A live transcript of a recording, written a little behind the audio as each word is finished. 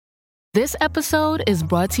This episode is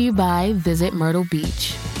brought to you by Visit Myrtle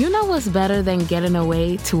Beach. You know what's better than getting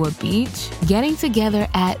away to a beach? Getting together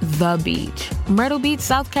at the beach. Myrtle Beach,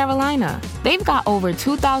 South Carolina. They've got over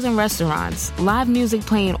 2,000 restaurants, live music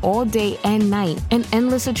playing all day and night, and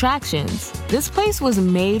endless attractions. This place was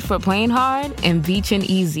made for playing hard and beaching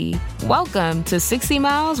easy. Welcome to 60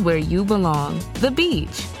 miles where you belong. The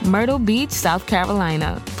beach. Myrtle Beach, South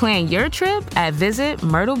Carolina. Plan your trip at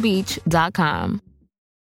visitmyrtlebeach.com.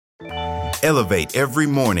 Elevate every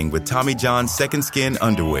morning with Tommy John's Second Skin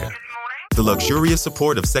underwear. The luxurious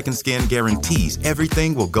support of Second Skin guarantees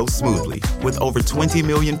everything will go smoothly. With over 20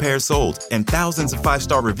 million pairs sold and thousands of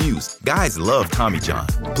 5-star reviews, guys love Tommy John.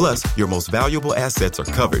 Plus, your most valuable assets are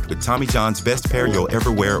covered with Tommy John's best pair you'll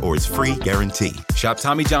ever wear or its free guarantee. Shop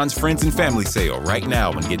Tommy John's Friends and Family Sale right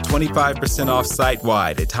now and get 25% off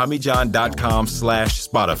site-wide at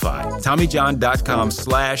TommyJohn.com/Spotify.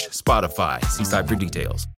 TommyJohn.com/Spotify. See site for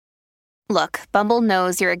details. Look, Bumble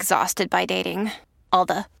knows you're exhausted by dating. All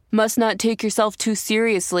the, must not take yourself too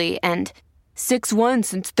seriously, and 6'1"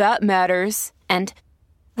 since that matters, and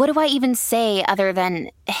what do I even say other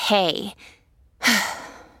than, hey?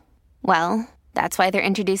 Well, that's why they're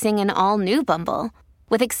introducing an all-new Bumble,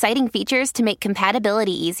 with exciting features to make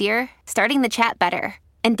compatibility easier, starting the chat better,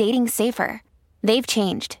 and dating safer. They've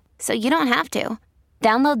changed, so you don't have to.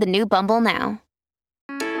 Download the new Bumble now.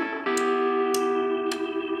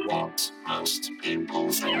 What must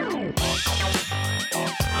people think? What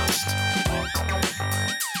must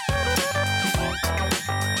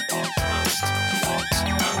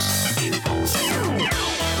people think?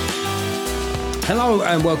 Hello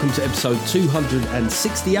and welcome to episode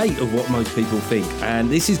 268 of What Most People Think.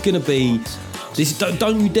 And this is going to be,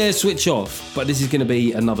 don't you dare switch off, but this is going to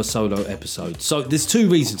be another solo episode. So there's two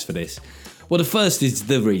reasons for this. Well, the first is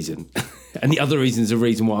the reason. And the other reason is the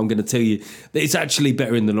reason why I'm going to tell you that it's actually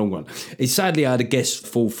better in the long run. It's sadly I had a guest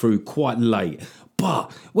fall through quite late.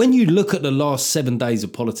 But when you look at the last 7 days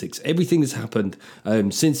of politics, everything that's happened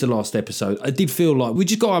since the last episode, I did feel like we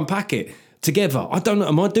just got to unpack it together. I don't know,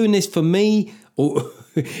 am I doing this for me? Or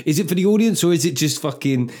is it for the audience, or is it just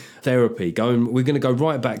fucking therapy? We're going to go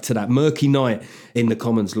right back to that murky night in the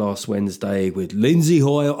Commons last Wednesday with Lindsay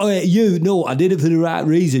Hoyle. Oh, I did it for the right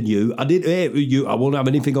reason, I won't have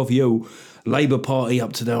anything off you. Labour Party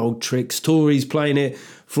up to their old tricks. Tories playing it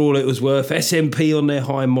for all it was worth. SNP on their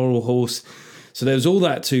high moral horse. So there was all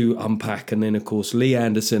that to unpack. And then, of course, Lee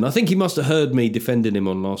Anderson. I think he must have heard me defending him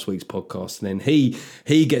on last week's podcast. And then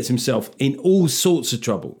he gets himself in all sorts of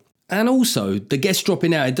trouble. And also, the guest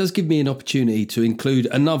dropping out, it does give me an opportunity to include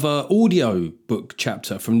another audio book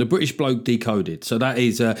chapter from The British Bloke Decoded. So that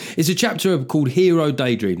is, it's a chapter called Hero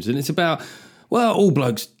Daydreams, and it's about, well, all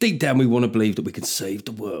blokes, deep down we want to believe that we can save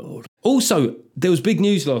the world. Also, there was big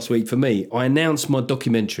news last week for me. I announced my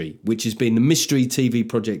documentary, which has been the mystery TV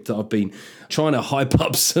project that I've been trying to hype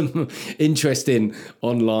up some interest in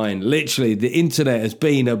online. Literally, the internet has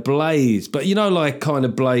been ablaze. But you know, like kind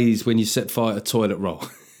of blaze when you set fire to a toilet roll.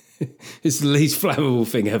 It's the least flammable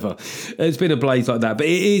thing ever. It's been a blaze like that. But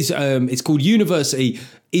it is, it's called University.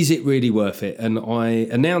 Is it really worth it? And I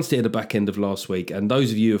announced it at the back end of last week. And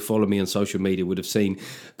those of you who follow me on social media would have seen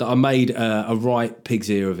that I made a right pig's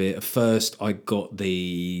ear of it. At first, I got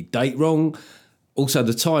the date wrong, also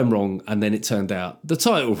the time wrong, and then it turned out the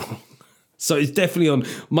title wrong. So it's definitely on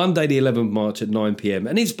Monday, the 11th of March at 9 p.m.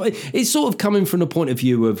 And it's sort of coming from the point of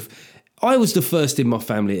view of, I was the first in my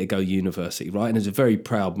family to go university, right? And it's a very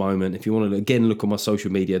proud moment. If you want to, again, look on my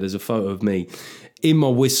social media, there's a photo of me in my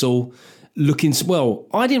whistle looking, well,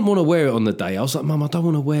 I didn't want to wear it on the day. I was like, Mum, I don't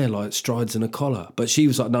want to wear like strides and a collar. But she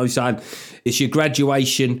was like, no, son, it's your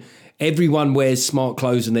graduation. Everyone wears smart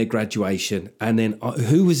clothes on their graduation. And then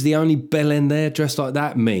who was the only bellend there dressed like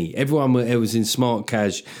that? Me. Everyone was in smart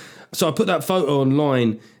cash. So I put that photo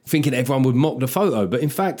online thinking everyone would mock the photo. But in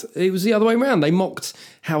fact, it was the other way around. They mocked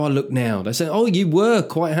how I look now. They said, oh, you were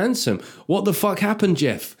quite handsome. What the fuck happened,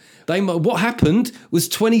 Jeff? What happened was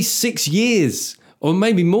 26 years, or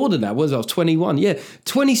maybe more than that. I was 21. Yeah,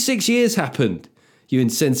 26 years happened, you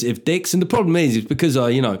insensitive dicks. And the problem is because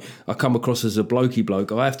I come across as a blokey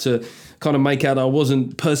bloke, I have to kind of make out I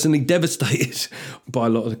wasn't personally devastated by a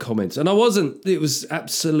lot of the comments. And I wasn't. It was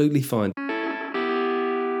absolutely fine.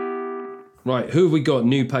 Right, who have we got?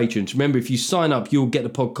 New patrons. Remember, if you sign up, you'll get the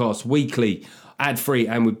podcast weekly, ad-free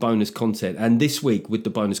and with bonus content. And this week, with the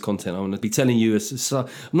bonus content, I'm going to be telling you, I'm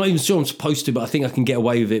not even sure I'm supposed to, but I think I can get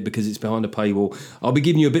away with it because it's behind a paywall. I'll be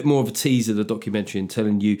giving you a bit more of a teaser of the documentary and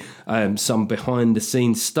telling you some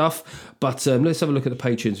behind-the-scenes stuff. But let's have a look at the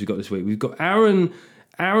patrons we've got this week. We've got Aaron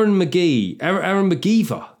McGee, Aaron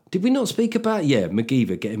McGeever. Did we not speak about? Yeah,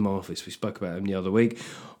 MacGyver getting my office. We spoke about him the other week.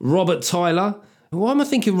 Robert Tyler. Why am I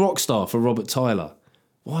thinking rock star for Robert Tyler?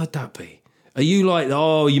 Why'd that be? Are you like,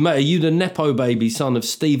 are you the Nepo baby son of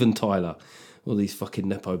Steven Tyler? All these fucking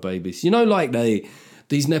Nepo babies. You know, like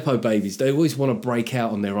these Nepo babies, they always want to break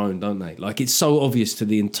out on their own, don't they? Like, it's so obvious to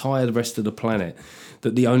the entire rest of the planet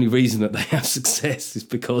that the only reason that they have success is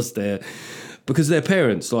because they're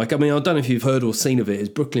parents. Like, I mean, I don't know if you've heard or seen of it. It's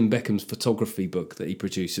Brooklyn Beckham's photography book that he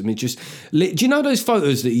produced. I mean, do you know those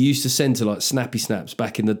photos that you used to send to like Snappy Snaps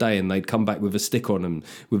back in the day, and they'd come back with a sticker on them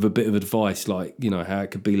with a bit of advice, like, you know, how it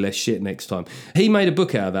could be less shit next time. He made a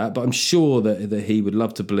book out of that, but I'm sure that he would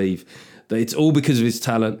love to believe that it's all because of his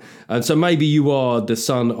talent. And so maybe you are the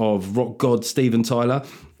son of rock god Steven Tyler.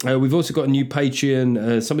 We've also got a new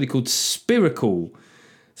Patreon, somebody called Spiracle.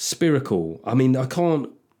 I mean, I can't...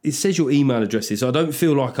 It says your email addresses, so I don't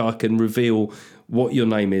feel like I can reveal what your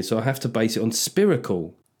name is, so I have to base it on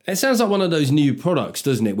Spiracle. It sounds like one of those new products,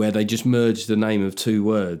 doesn't it, where they just merge the name of two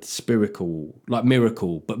words, Spiracle, like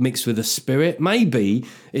miracle, but mixed with a spirit. Maybe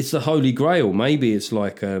it's the Holy Grail. Maybe it's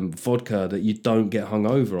like vodka that you don't get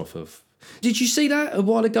hungover off of. Did you see that a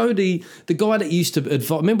while ago? The guy that used to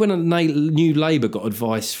advise... Remember when New Labour got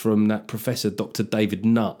advice from that professor, Dr. David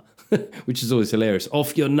Nutt? Which is always hilarious.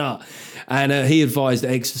 Off your nut. And he advised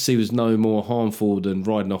that ecstasy was no more harmful than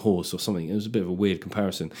riding a horse or something. It was a bit of a weird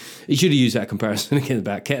comparison. He should have used that comparison again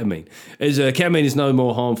about ketamine. Ketamine is no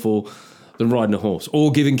more harmful than riding a horse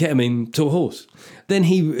or giving ketamine to a horse. Then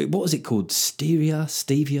what was it called? Stevia,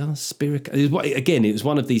 Spirica? Again, it was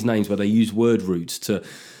one of these names where they use word roots to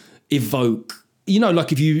evoke, you know,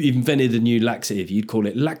 like if you invented a new laxative, you'd call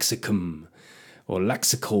it Laxicum. Or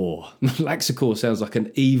Laxicor. Laxicor sounds like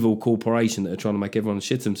an evil corporation that are trying to make everyone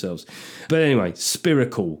shit themselves. But anyway,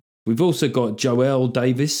 Spiracle. We've also got Joel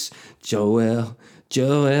Davis. Joel.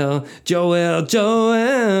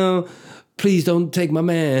 Please don't take my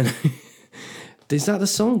man. Is that the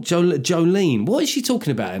song? Jolene. What is she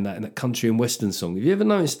talking about in that country and western song? Have you ever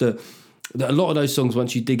noticed that a lot of those songs,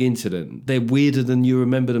 once you dig into them, they're weirder than you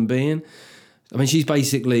remember them being? I mean, she's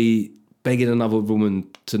basically begging another woman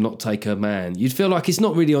to not take her man. You'd feel like it's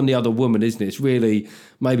not really on the other woman, isn't it? It's really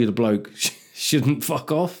maybe the bloke shouldn't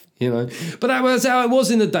fuck off, you know. But that was how it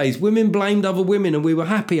was in the days. Women blamed other women and we were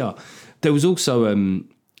happier. There was also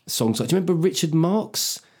songs like, do you remember Richard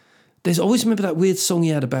Marx? There's always remember that weird song he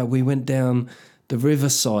had about we went down the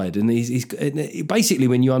riverside, and he's basically,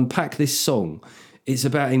 when you unpack this song, it's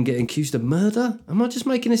about him getting accused of murder. Am I just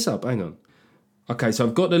making this up? Hang on. Okay, so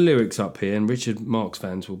I've got the lyrics up here, and Richard Marx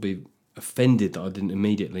fans will be offended that I didn't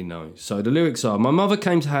immediately know. So the lyrics are, my mother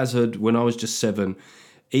came to Hazard when I was just 7.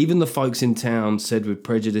 Even the folks in town said with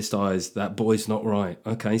prejudiced eyes, that boy's not right.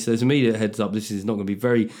 Okay, so there's immediate heads up. This is not going to be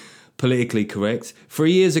very politically correct.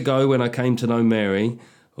 3 years ago when I came to know Mary,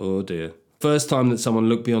 oh dear, first time that someone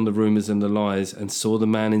looked beyond the rumours and the lies and saw the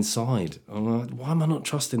man inside. I'm like, why am I not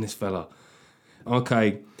trusting this fella?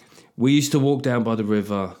 Okay, we used to walk down by the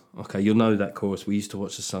river. Okay, you'll know that chorus. We used to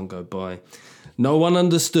watch the sun go by. No one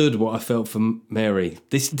understood what I felt for Mary.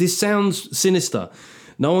 This sounds sinister.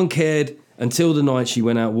 No one cared until the night she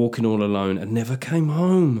went out walking all alone and never came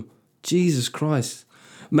home. Jesus Christ.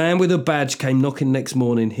 Man with a badge came knocking next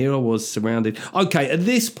morning. Here I was surrounded. Okay, at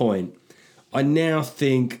this point, I now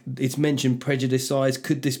think it's mentioned prejudiced eyes.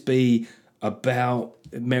 Could this be about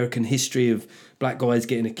American history of black guys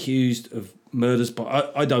getting accused of murders?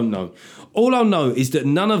 But I don't know. All I know is that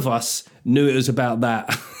none of us knew it was about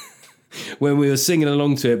that when we were singing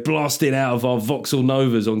along to it, blasting out of our Vauxhall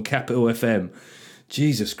Novas on Capital FM.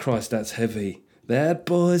 Jesus Christ, that's heavy. That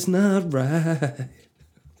boy's not right.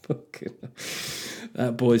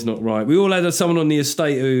 That boy's not right. We all had someone on the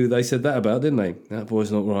estate who they said that about, didn't they? That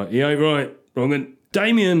boy's not right. He ain't right. Wrong one.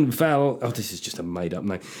 Damien Val... Oh, this is just a made-up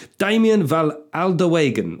name. Damien Val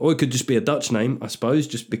Alderwegen. Or it could just be a Dutch name, I suppose.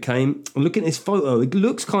 Just became... Look at this photo. It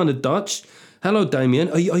looks kind of Dutch. Hello, Damien.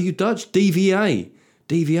 Are you Dutch? DVA.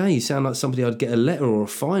 DVA. You sound like somebody I'd get a letter or a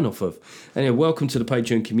fine off of. Anyway, welcome to the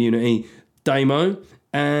Patreon community, Damo.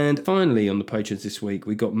 And finally, on the Patreons this week,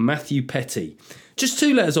 we got Matthew Petty. Just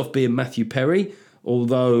 2 letters off being Matthew Perry.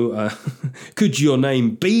 Although, could your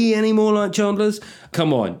name be any more like Chandler's?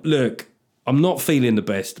 Come on, look, I'm not feeling the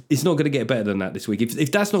best. It's not going to get better than that this week.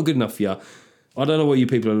 If that's not good enough for you, I don't know what you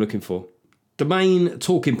people are looking for. The main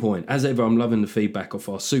talking point, as ever, I'm loving the feedback of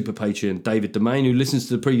our super Patreon, David Domain, who listens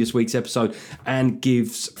to the previous week's episode and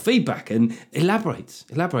gives feedback and elaborates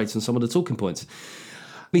on some of the talking points.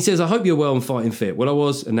 He says, I hope you're well and fighting fit. Well, I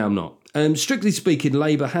was, and now I'm not. Strictly speaking,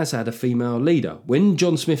 Labour has had a female leader. When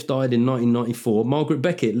John Smith died in 1994, Margaret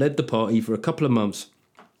Beckett led the party for a couple of months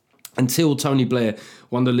until Tony Blair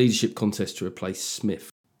won the leadership contest to replace Smith.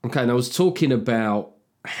 Okay, and I was talking about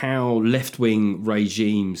how left-wing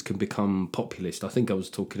regimes can become populist. I think I was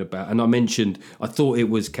talking about, and I mentioned, I thought it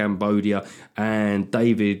was Cambodia, and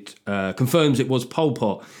David confirms it was Pol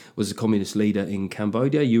Pot was the communist leader in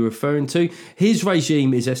Cambodia you're referring to. His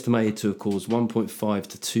regime is estimated to have caused 1.5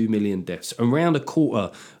 to 2 million deaths, around a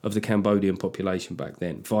quarter of the Cambodian population back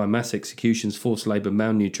then, via mass executions, forced labour,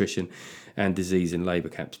 malnutrition, and disease in labour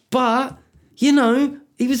camps. But, you know,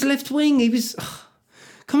 he was left-wing, he was...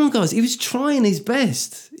 Come on, guys. He was trying his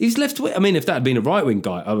best. He was left-wing. I mean, if that had been a right-wing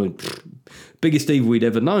guy, I mean, biggest evil we'd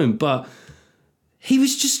ever known. But he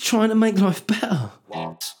was just trying to make life better.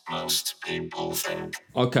 What most people think.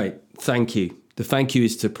 Okay, thank you. The thank you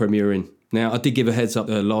is to Premier Inn. Now, I did give a heads up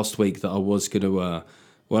last week that I was going to, I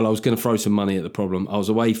was going to throw some money at the problem. I was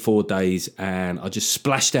away 4 days and I just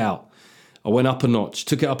splashed out. I went up a notch,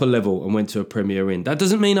 took it up a level and went to a Premier Inn. That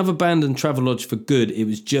doesn't mean I've abandoned Travelodge for good. It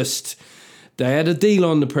was just... They had a deal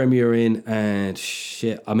on the Premier Inn and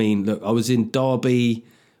shit. I mean, look, I was in Derby.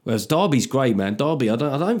 Whereas Derby's great, man. Derby, I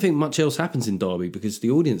don't think much else happens in Derby because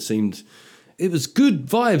the audience seemed... It was good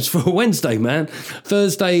vibes for a Wednesday, man.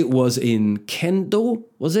 Thursday was in Kendal,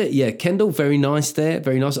 was it? Yeah, Kendal, very nice there,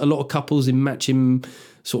 very nice. A lot of couples in matching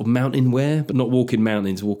sort of mountain wear, but not walking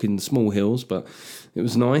mountains, walking small hills, but it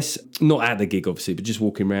was nice. Not at the gig, obviously, but just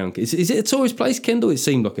walking around. Is it a tourist place, Kendal? It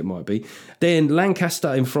seemed like it might be. Then Lancaster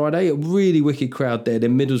on Friday, a really wicked crowd there.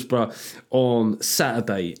 Then Middlesbrough on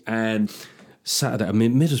Saturday. And Saturday, I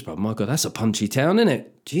mean, Middlesbrough, my God, that's a punchy town, isn't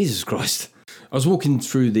it? Jesus Christ. I was walking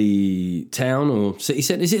through the town or city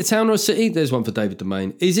centre. Is it a town or a city? There's one for David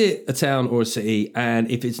Domain. Is it a town or a city? And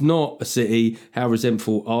if it's not a city, how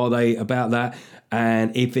resentful are they about that?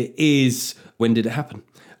 And if it is, when did it happen?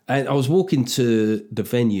 And I was walking to the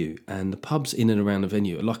venue and the pubs in and around the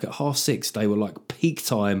venue, like at 6:30, they were like peak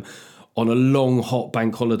time on a long, hot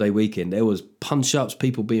bank holiday weekend. There was punch-ups,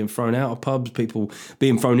 people being thrown out of pubs, people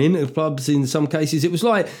being thrown into pubs in some cases. It was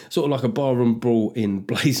like sort of like a barroom brawl in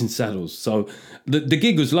Blazing Saddles. So the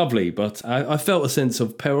gig was lovely, but I felt a sense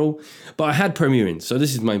of peril. But I had Premier Inns, so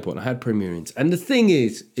this is the main point. I had Premier Inns. And the thing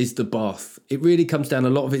is the bath. It really comes down, a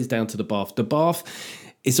lot of it is down to the bath. The bath...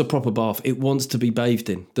 It's a proper bath. It wants to be bathed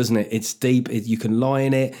in, doesn't it? It's deep. You can lie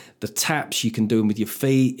in it. The taps, you can do them with your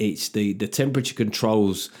feet. It's the temperature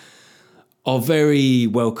controls are very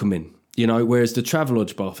welcoming, you know, whereas the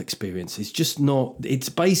Travelodge bath experience is just not... It's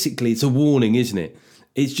basically, it's a warning, isn't it?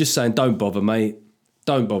 It's just saying, don't bother, mate.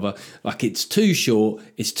 Don't bother. Like, it's too short.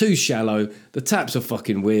 It's too shallow. The taps are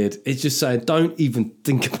fucking weird. It's just saying, don't even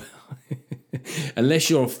think about it. Unless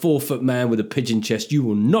you're a 4-foot man with a pigeon chest, you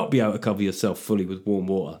will not be able to cover yourself fully with warm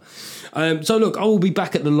water. So look, I will be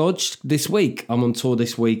back at the lodge this week. I'm on tour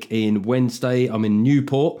this week in Wednesday. I'm in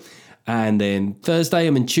Newport. And then Thursday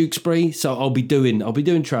I'm in Tewkesbury. So I'll be doing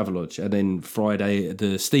Travelodge. And then Friday,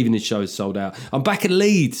 the Stevenage show is sold out. I'm back at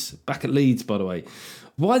Leeds. Back at Leeds, by the way.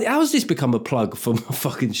 Why? How has this become a plug for my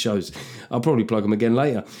fucking shows? I'll probably plug them again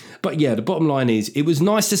later. But yeah, the bottom line is, it was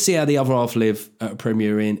nice to see how the other half live at a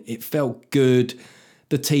Premier Inn. It felt good.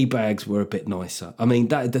 The tea bags were a bit nicer. I mean,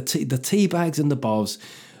 the tea bags and the baths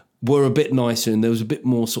were a bit nicer, and there was a bit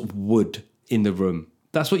more sort of wood in the room.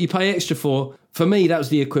 That's what you pay extra for. For me, that was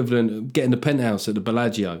the equivalent of getting the penthouse at the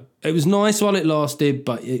Bellagio. It was nice while it lasted,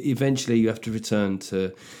 but eventually you have to return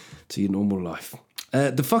to your normal life.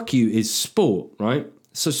 The fuck you is sport, right?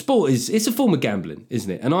 So sport it's a form of gambling,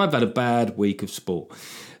 isn't it? And I've had a bad week of sport.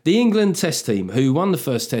 The England test team, who won the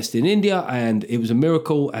first test in India, and it was a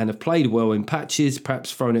miracle, and have played well in patches,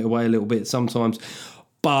 perhaps thrown it away a little bit sometimes,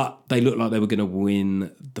 but they looked like they were going to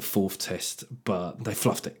win the fourth test, but they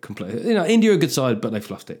fluffed it completely. You know, India are a good side, but they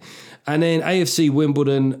fluffed it. And then AFC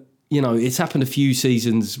Wimbledon, you know, it's happened a few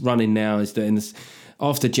seasons running now, is that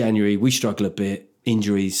after January, we struggle a bit,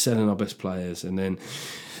 injuries, selling our best players, and then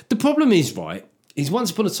the problem is, right, is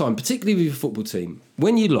once upon a time, particularly with your football team,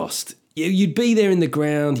 when you lost, you'd be there in the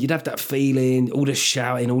ground, you'd have that feeling, all the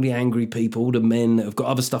shouting, all the angry people, all the men that have got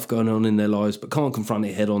other stuff going on in their lives but can't confront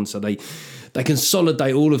it head on, so they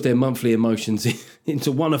consolidate all of their monthly emotions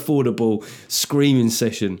into one affordable screaming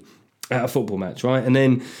session at a football match, right? And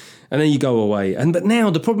then you go away. But now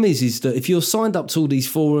the problem is that if you're signed up to all these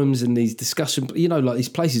forums and these discussion, you know, like these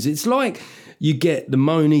places, it's like you get the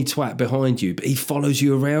moany twat behind you, but he follows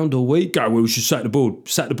you around all week. Go, well, we should sack the board,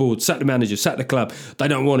 sack the manager, sack the club. They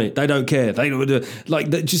don't want it. They don't care. They don't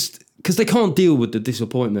like that, just because they can't deal with the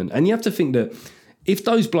disappointment. And you have to think that if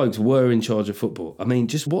those blokes were in charge of football, I mean,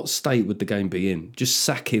 just what state would the game be in? Just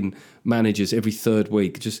sacking managers every third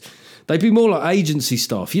week. Just they'd be more like agency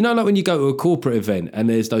staff. You know, like when you go to a corporate event and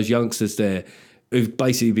there's those youngsters there who've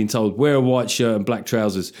basically been told, wear a white shirt and black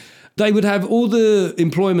trousers. they would have all the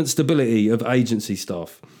employment stability of agency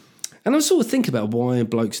staff. And I sort of think about why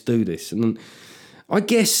blokes do this. And I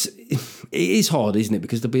guess it is hard, isn't it?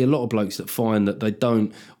 Because there'll be a lot of blokes that find that they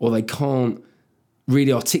don't or they can't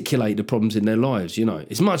really articulate the problems in their lives, you know.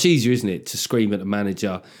 It's much easier, isn't it, to scream at a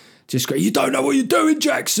manager, just scream, "You don't know what you're doing,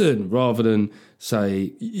 Jackson," rather than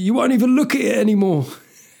say, "You won't even look at it anymore."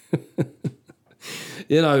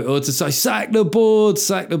 You know, or to say, sack the board,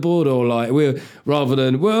 or like, rather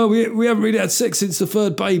than, "Well, we haven't really had sex since the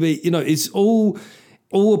third baby." You know, it's all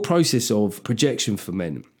a process of projection for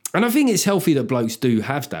men. And I think it's healthy that blokes do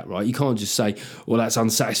have that, right? You can't just say, "Well, that's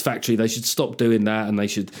unsatisfactory. They should stop doing that and they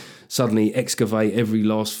should suddenly excavate every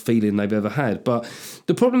last feeling they've ever had." But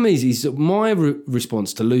the problem is that my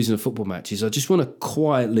response to losing a football match is I just want to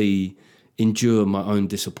quietly endure my own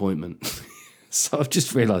disappointment. So I've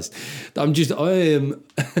just realised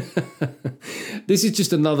this is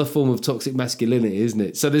just another form of toxic masculinity, isn't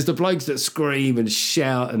it? So there's the blokes that scream and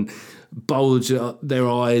shout and bulge their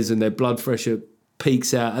eyes and their blood pressure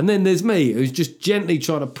peaks out. And then there's me, who's just gently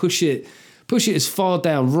trying to push it as far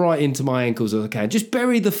down right into my ankles as I can. Just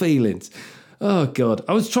bury the feelings. Oh, God.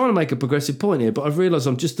 I was trying to make a progressive point here, but I've realised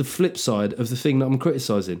I'm just the flip side of the thing that I'm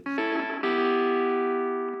criticising.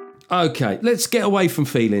 Okay, let's get away from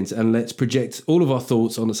feelings and let's project all of our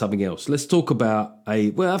thoughts onto something else. Let's talk about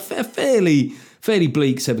a fairly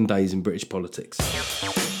bleak 7 days in British politics.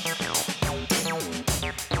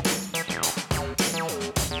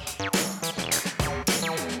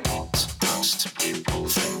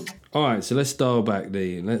 All right, so let's dial back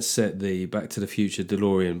let's set the Back to the Future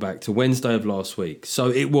DeLorean back to Wednesday of last week. So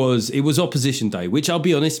it was Opposition Day, which I'll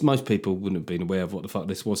be honest, most people wouldn't have been aware of what the fuck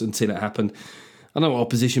this was until it happened. I know what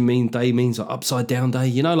opposition day means, like upside down day.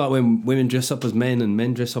 You know, like when women dress up as men and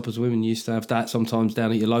men dress up as women, you used to have that sometimes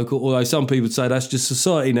down at your local. Although some people would say that's just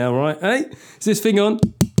society now, right? Hey, is this thing on?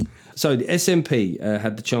 So the SNP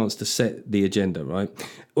had the chance to set the agenda, right?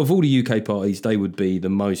 Of all the UK parties, they would be the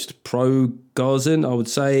most pro-Gazan, I would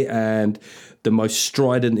say, and the most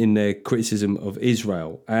strident in their criticism of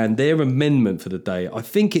Israel. And their amendment for the day, I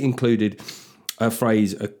think it included a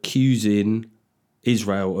phrase accusing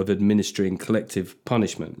Israel of administering collective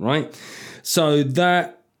punishment, right? So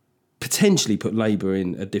that potentially put Labour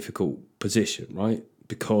in a difficult position, right?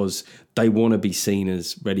 Because they want to be seen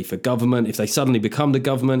as ready for government. If they suddenly become the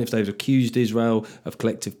government, if they've accused Israel of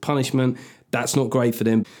collective punishment, that's not great for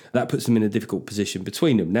them. That puts them in a difficult position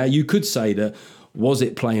between them. Now, you could say that, was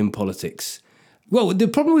it playing politics? Well, the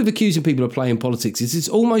problem with accusing people of playing politics is it's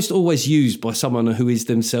almost always used by someone who is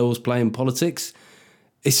themselves playing politics.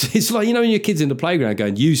 It's like, you know, when your kid's in the playground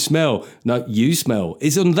going, "You smell." No, you smell.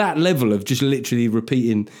 It's on that level of just literally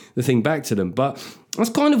repeating the thing back to them. But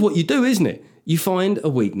that's kind of what you do, isn't it? You find a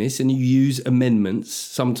weakness and you use amendments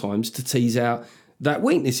sometimes to tease out that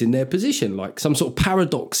weakness in their position, like some sort of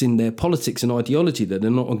paradox in their politics and ideology that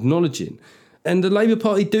they're not acknowledging. And the Labour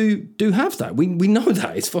Party do have that. We know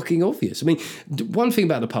that. It's fucking obvious. I mean, one thing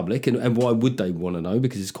about the public, and why would they want to know,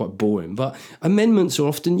 because it's quite boring, but amendments are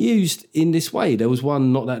often used in this way. There was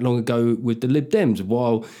one not that long ago with the Lib Dems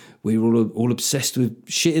while we were all obsessed with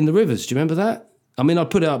shit in the rivers. Do you remember that? I mean,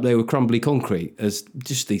 I'd put it up there with crumbly concrete as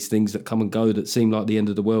just these things that come and go that seem like the end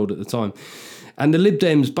of the world at the time. And the Lib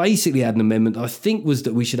Dems basically had an amendment, I think, was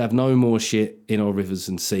that we should have no more shit in our rivers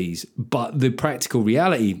and seas. But the practical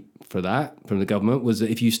reality for that from the government was that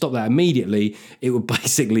if you stop that immediately, it would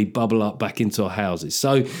basically bubble up back into our houses.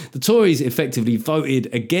 So the Tories effectively voted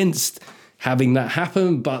against having that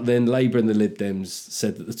happen, but then Labour and the Lib Dems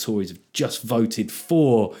said that the Tories have just voted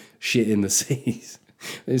for shit in the seas.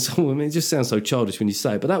 It just sounds so childish when you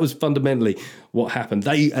say it, but that was fundamentally what happened.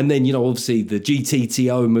 And then, you know, obviously the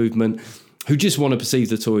GTTO movement, who just want to perceive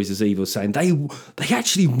the Tories as evil, saying they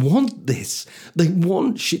actually want this. They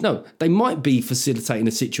want shit. No, they might be facilitating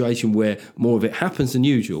a situation where more of it happens than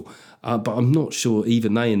usual, but I'm not sure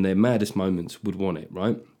even they in their maddest moments would want it,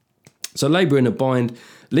 right? So Labour in a bind.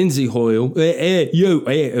 Lindsay Hoyle, I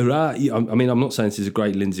mean, I'm not saying this is a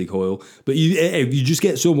great Lindsay Hoyle, but you just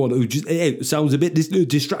get someone who just sounds a bit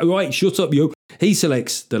distracted. Right, shut up, yo. He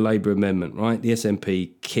selects the Labour amendment, right? The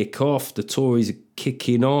SNP kick off. The Tories are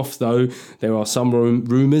kicking off, though. There are some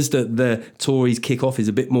rumours that the Tories kick off is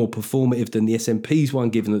a bit more performative than the SNP's one,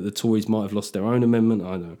 given that the Tories might have lost their own amendment.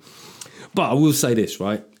 I don't know. But I will say this,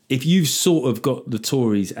 right? If you've sort of got the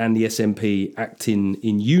Tories and the SNP acting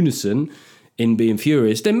in unison in being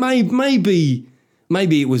furious, then maybe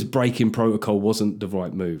it was breaking protocol wasn't the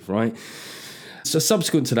right move, right? So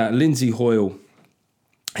subsequent to that, Lindsay Hoyle,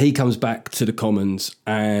 he comes back to the Commons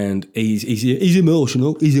and he's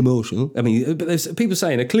emotional. He's emotional. I mean, but there's people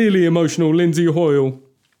saying a clearly emotional Lindsay Hoyle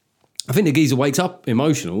I think the geezer wakes up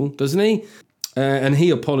emotional, doesn't he? And he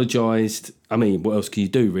apologised. I mean, what else can you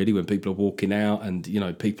do, really, when people are walking out and,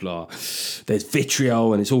 there's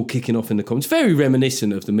vitriol and it's all kicking off in the comments. Very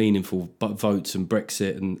reminiscent of the meaningful votes and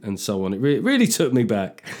Brexit and so on. It really took me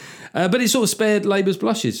back. But it sort of spared Labour's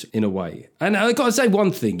blushes in a way. And I've got to say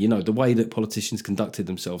one thing, the way that politicians conducted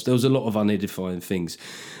themselves, there was a lot of unedifying things.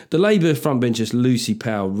 The Labour frontbencher, Lucy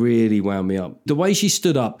Powell, really wound me up. The way she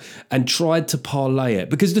stood up and tried to parlay it.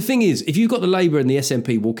 Because the thing is, if you've got the Labour and the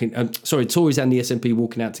SNP Tories and the SNP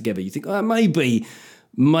walking out together, you think,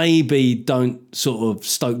 maybe don't sort of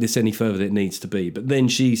stoke this any further than it needs to be. But then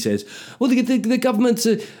she says, well, the government,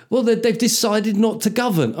 they've decided not to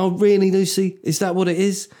govern. Oh, really, Lucy? Is that what it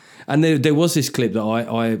is? And there was this clip that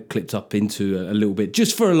I clipped up into a little bit,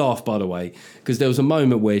 just for a laugh, by the way, because there was a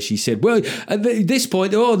moment where she said, well, at this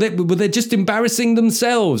point, they're just embarrassing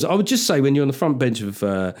themselves. I would just say, when you're on the front bench of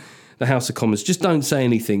the House of Commons, just don't say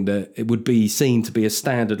anything that it would be seen to be a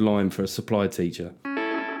standard line for a supply teacher.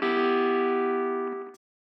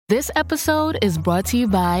 This episode is brought to you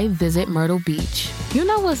by Visit Myrtle Beach. You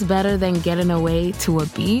know what's better than getting away to a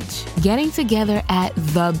beach? Getting together at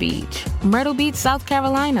the beach. Myrtle Beach, South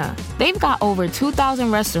Carolina. They've got over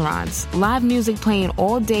 2,000 restaurants, live music playing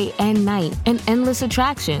all day and night, and endless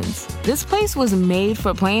attractions. This place was made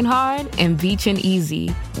for playing hard and beaching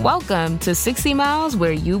easy. Welcome to 60 miles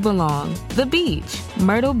where you belong. The beach.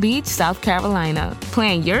 Myrtle Beach, South Carolina.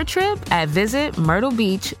 Plan your trip at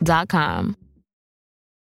visitmyrtlebeach.com.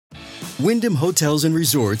 Wyndham Hotels and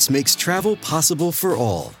Resorts makes travel possible for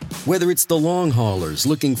all. Whether it's the long haulers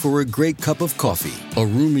looking for a great cup of coffee, a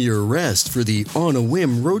roomier rest for the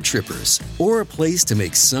on-a-whim road trippers, or a place to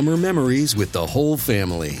make summer memories with the whole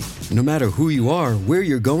family. No matter who you are, where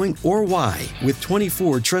you're going, or why, with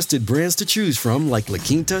 24 trusted brands to choose from like La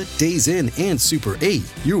Quinta, Days Inn, and Super 8,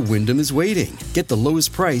 your Wyndham is waiting. Get the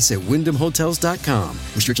lowest price at WyndhamHotels.com.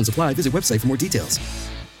 Restrictions apply. Visit website for more details.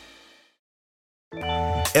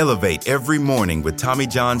 Elevate every morning with Tommy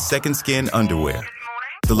John's Second Skin underwear.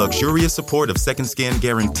 The luxurious support of Second Skin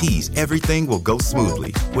guarantees everything will go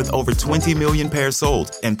smoothly. With over 20 million pairs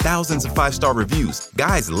sold and thousands of 5-star reviews,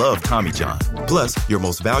 guys love Tommy John. Plus, your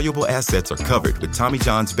most valuable assets are covered with Tommy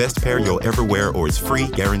John's best pair you'll ever wear or its free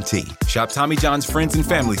guarantee. Shop Tommy John's Friends and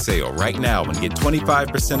Family Sale right now and get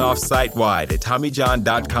 25% off site-wide at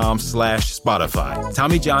TommyJohn.com/Spotify.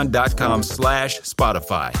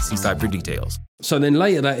 TommyJohn.com/Spotify. See site for details. So then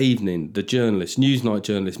later that evening, the Newsnight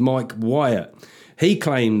journalist, Mike Wyatt, he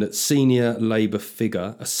claimed that a senior Labour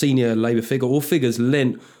figure or figures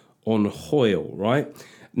lent on Hoyle, right?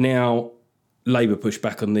 Now, Labour pushed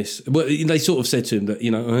back on this. Well, they sort of said to him that,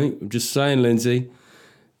 I'm just saying, Lindsay,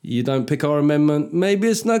 you don't pick our amendment, maybe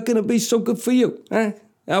it's not going to be so good for you. Eh?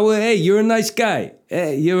 Oh, well, hey, you're a nice guy.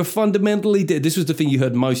 Hey, you're a fundamentally... This was the thing you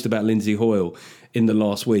heard most about Lindsay Hoyle in the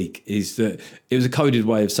last week, is that it was a coded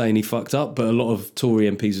way of saying he fucked up, but a lot of Tory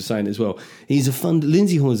MPs were saying it as well.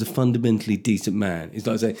 Lindsay Hoyle is a fundamentally decent man. He's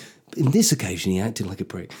like saying, in this occasion, he acted like a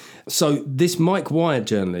prick. So this Mike Wyatt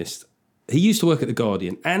journalist, he used to work at The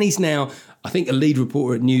Guardian, and he's now, I think, a lead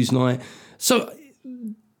reporter at Newsnight. So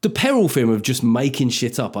the peril for him of just making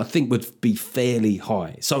shit up, I think, would be fairly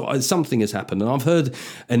high. So something has happened, and I've heard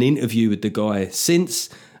an interview with the guy since,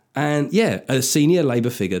 and yeah, a senior Labour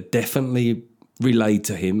figure definitely relayed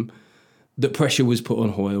to him that pressure was put on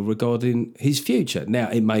Hoyle regarding his future. Now,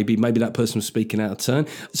 it may be maybe that person was speaking out of turn.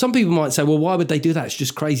 Some people might say, well, why would they do that? It's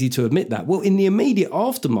just crazy to admit that. Well, in the immediate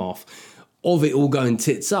aftermath of it all going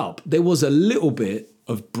tits up, there was a little bit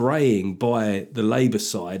of braying by the Labour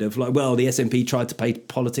side of like, well, the SNP tried to play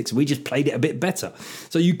politics and we just played it a bit better.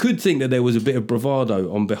 So you could think that there was a bit of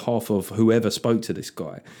bravado on behalf of whoever spoke to this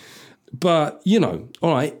guy. But,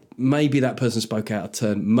 all right, maybe that person spoke out of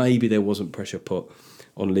turn. Maybe there wasn't pressure put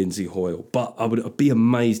on Lindsay Hoyle. But I would be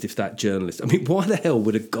amazed if that journalist... I mean, why the hell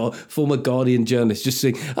would a former Guardian journalist just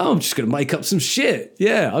think, I'm just going to make up some shit.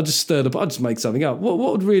 Yeah, I'll just I'll just make something up. What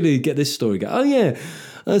would really get this story going? Oh, yeah,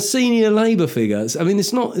 a senior Labour figure. I mean,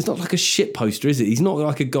 it's not like a shit poster, is it? He's not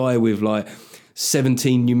like a guy with like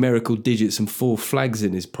 17 numerical digits and 4 flags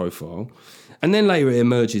in his profile. And then later it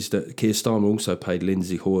emerges that Keir Starmer also paid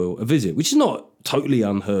Lindsay Hoyle a visit, which is not totally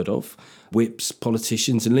unheard of. Whips,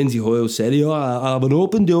 politicians, and Lindsay Hoyle said, I have an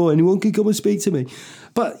open door, anyone can come and speak to me.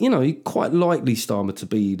 But, quite likely Starmer to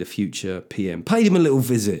be the future PM. Paid him a little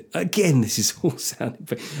visit. Again, this is all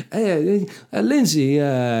sounding... Lindsay,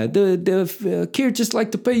 Keir just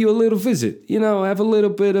like to pay you a little visit. Have a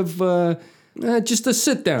little bit of... just a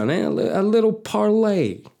sit down, a little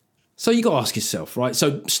parlay. So you got to ask yourself, right?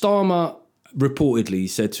 So Starmer reportedly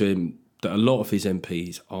said to him that a lot of his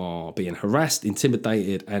MPs are being harassed,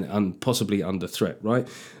 intimidated, and possibly under threat, right?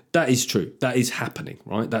 That is true. That is happening,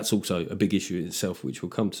 right? That's also a big issue in itself, which we'll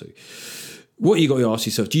come to. What you got to ask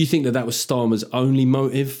yourself, do you think that was Starmer's only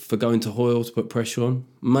motive for going to Hoyle to put pressure on?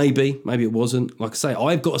 Maybe it wasn't. Like I say,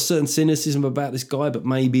 I've got a certain cynicism about this guy, but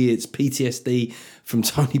maybe it's PTSD from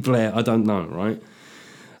Tony Blair. I don't know, right?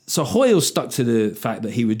 So Hoyle stuck to the fact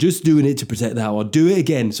that he was just doing it to protect the house. I'll do it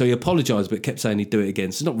again. So he apologised, but kept saying he'd do it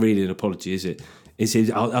again. So it's not really an apology, is it? He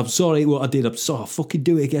says, I'm sorry what I did. I'm sorry. I'll fucking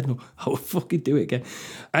do it again. I'll fucking do it again.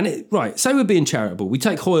 And right, say we're being charitable. We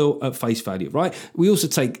take Hoyle at face value, right? We also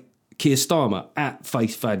take Keir Starmer at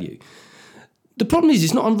face value. The problem is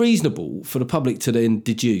it's not unreasonable for the public to then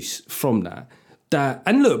deduce from that,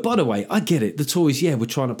 and look, by the way, I get it. The Tories, were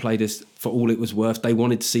trying to play this for all it was worth. They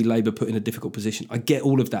wanted to see Labour put in a difficult position. I get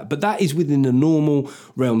all of that. But that is within the normal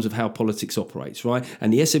realms of how politics operates, right?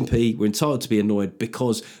 And the SNP were entitled to be annoyed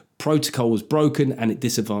because protocol was broken and it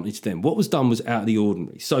disadvantaged them. What was done was out of the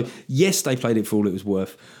ordinary. So, yes, they played it for all it was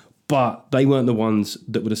worth, but they weren't the ones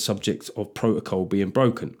that were the subject of protocol being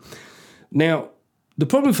broken. Now, the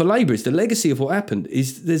problem for Labour is the legacy of what happened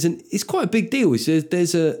is it's quite a big deal.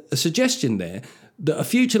 There's a suggestion there that a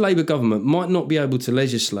future Labour government might not be able to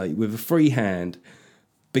legislate with a free hand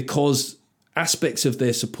because aspects of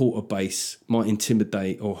their supporter base might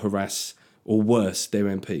intimidate or harass or worse their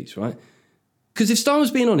MPs, right? Because if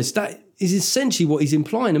Starmer's being honest, that is essentially what he's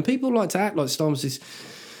implying. And people like to act like Starmer's this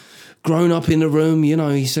grown up in the room,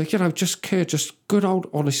 he's like, just Keir, just good old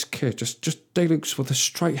honest Keir, just dealings with a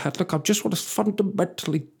straight head. Look, I just want to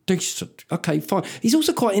fundamentally decent. Okay, fine. He's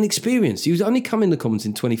also quite inexperienced. He was only come in the Commons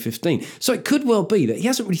in 2015. So it could well be that he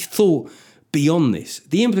hasn't really thought beyond this.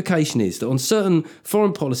 The implication is that on certain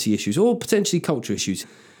foreign policy issues or potentially culture issues,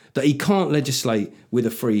 that he can't legislate with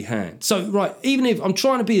a free hand. So, right, even if I'm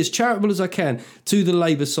trying to be as charitable as I can to the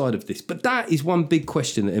Labour side of this, but that is one big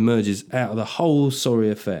question that emerges out of the whole sorry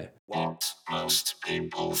affair. What most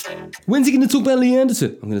people think. When's he going to talk about Lee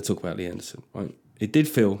Anderson? I'm going to talk about Lee Anderson, right? It did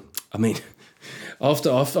feel, after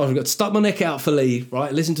I got stuck my neck out for Lee,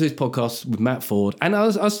 right? Listen to his podcast with Matt Ford, and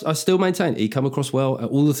I still maintain he come across well.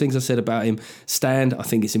 All the things I said about him stand. I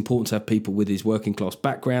think it's important to have people with his working class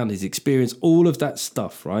background, his experience, all of that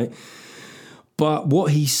stuff, right? But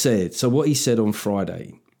what he said on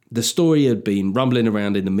Friday, the story had been rumbling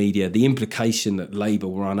around in the media, the implication that Labour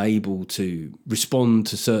were unable to respond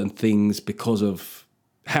to certain things because of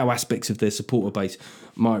how aspects of their supporter base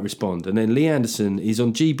might respond. And then Lee Anderson is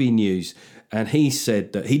on GB News, and he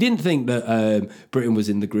said that he didn't think that Britain was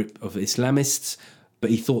in the grip of Islamists, but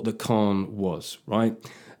he thought that Khan was, right?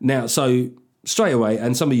 Now, so straight away,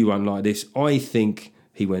 and some of you won't like this, I think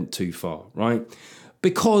he went too far, right?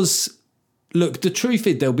 Because, look, the truth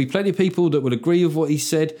is there'll be plenty of people that would agree with what he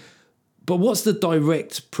said, but what's the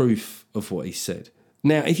direct proof of what he said?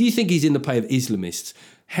 Now, if you think he's in the pay of Islamists,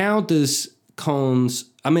 how does Khan's...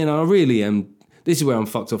 I really am... This is where I'm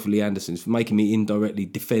fucked off with Lee Anderson, for making me indirectly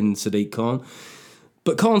defend Sadiq Khan.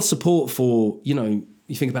 But Khan's support for, you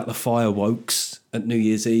think about the fire wokes at New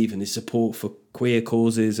Year's Eve and his support for queer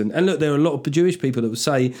causes. And look, there are a lot of Jewish people that would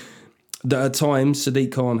say that at times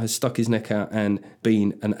Sadiq Khan has stuck his neck out and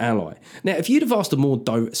been an ally. Now, if you'd have asked a more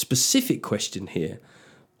specific question here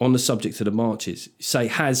on the subject of the marches, say,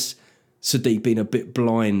 has Sadiq been a bit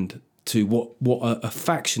blind to what a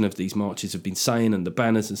faction of these marches have been saying and the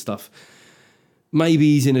banners and stuff, maybe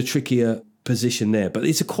he's in a trickier position there. But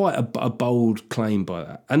it's quite a bold claim by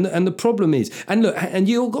that. And the problem is, and look, and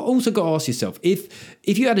you also got to ask yourself, if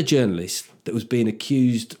you had a journalist that was being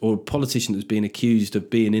accused, or a politician that was being accused of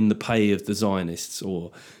being in the pay of the Zionists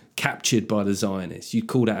or captured by the Zionists, you'd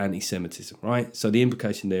call that anti-Semitism, right? So the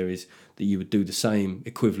implication there is that you would do the same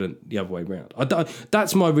equivalent the other way around.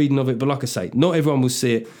 That's my reading of it, but like I say, not everyone will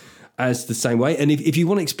see it as the same way. And if you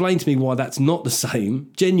want to explain to me why that's not the same,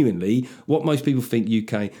 genuinely, what most people think,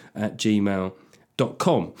 uk@gmail.com.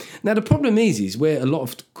 Now, the problem is where a lot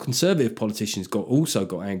of conservative politicians also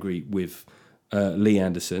got angry with Lee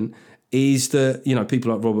Anderson, is that,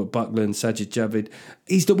 people like Robert Buckland, Sajid Javid,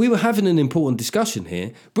 is that we were having an important discussion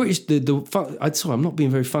here. Sorry, I'm not being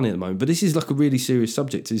very funny at the moment, but this is like a really serious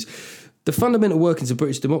subject, is the fundamental workings of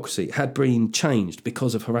British democracy had been changed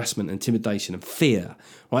because of harassment, intimidation and fear,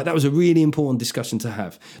 right? That was a really important discussion to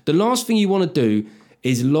have. The last thing you want to do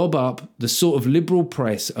is lob up the sort of liberal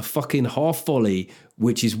press a fucking half volley,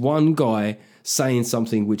 which is one guy saying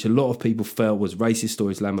something which a lot of people felt was racist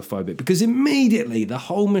or Islamophobic, because immediately the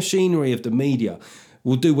whole machinery of the media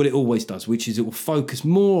will do what it always does, which is it will focus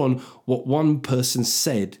more on what one person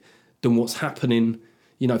said than what's happening.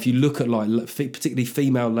 If you look at particularly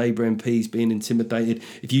female Labour MPs being intimidated,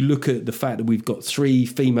 if you look at the fact that we've got 3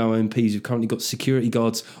 female MPs who've currently got security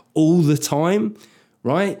guards all the time,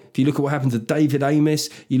 right? If you look at what happened to David Amos,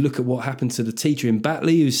 you look at what happened to the teacher in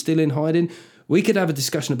Batley who's still in hiding, we could have a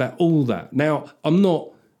discussion about all that. Now, I'm not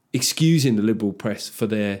excusing the liberal press for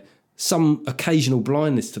their some occasional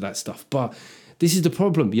blindness to that stuff, but this is the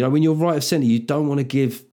problem. You know, when you're right of centre, you don't want to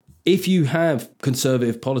give... If you have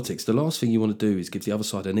conservative politics, the last thing you want to do is give the other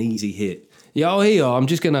side an easy hit. Yeah, here you are, I'm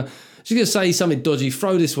just gonna say something dodgy,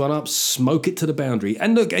 throw this one up, smoke it to the boundary.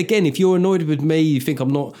 And look, again, if you're annoyed with me, you think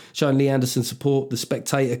I'm not showing Lee Anderson support, The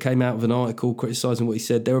Spectator came out with an article criticising what he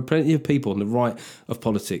said. There are plenty of people on the right of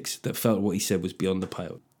politics that felt what he said was beyond the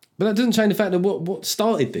pale. But that doesn't change the fact that what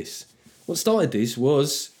started this? What started this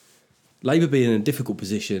was Labour being in a difficult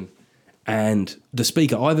position and the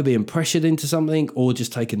Speaker either being pressured into something or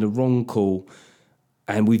just taking the wrong call,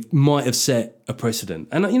 and we might have set a precedent.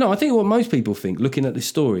 And, you know, I think what most people think, looking at this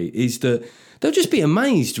story, is that they'll just be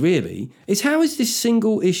amazed, really, is how is this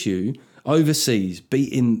single issue overseas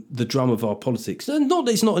beating the drum of our politics? And not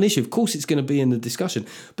that it's not an issue, of course it's going to be in the discussion,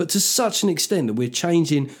 but to such an extent that we're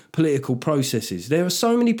changing political processes. There are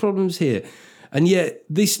so many problems here. And yet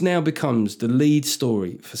this now becomes the lead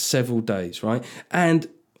story for several days, right? And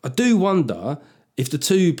I do wonder if the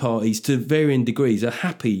two parties, to varying degrees, are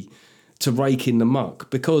happy to rake in the muck,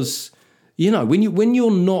 because, you know, when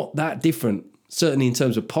you're not that different, certainly in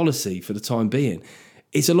terms of policy for the time being,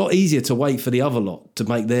 it's a lot easier to wait for the other lot to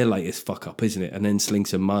make their latest fuck up, isn't it? And then sling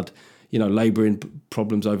some mud. You know, Labour in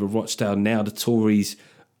problems over Rochdale. Now the Tories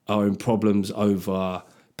are in problems over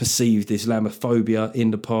perceived Islamophobia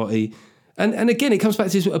in the party. And again, it comes back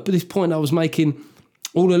to this point I was making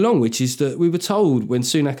all along, which is that we were told when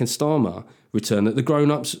Sunak and Starmer returned that the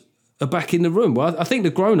grown-ups are back in the room. Well, I think the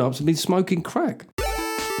grown-ups have been smoking crack.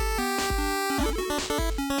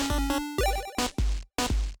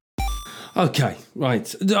 Okay,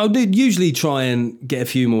 right. I usually try and get a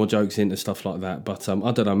few more jokes into stuff like that, but I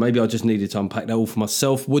don't know. Maybe I just needed to unpack that all for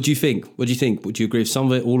myself. What do you think? Would you agree with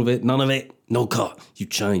some of it, all of it, none of it? No cut. You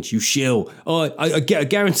change. You shill. Oh, I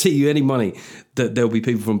guarantee you any money that there'll be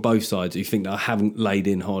people from both sides who think that I haven't laid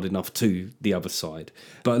in hard enough to the other side.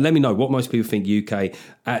 But let me know what most people think,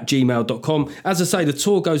 UK@gmail.com. As I say, the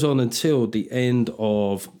tour goes on until the end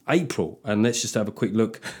of April. And let's just have a quick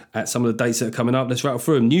look at some of the dates that are coming up. Let's rattle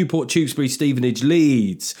through them. Newport, Tewkesbury, Stevenage,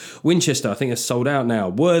 Leeds. Winchester, I think it's sold out now.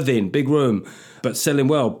 Worthing, big room, but selling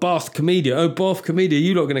well. Bath Comedia. Oh, Bath Comedia,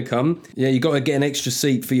 you lot going to come? Yeah, you got to get an extra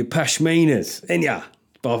seat for your pashminas. Ain't ya?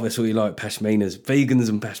 Bath, that's what you like, pashminas. Vegans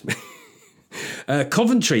and pashminas.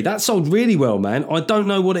 Coventry, that sold really well, man. I don't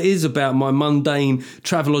know what it is about my mundane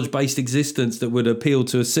Travelodge-based existence that would appeal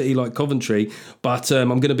to a city like Coventry, but I'm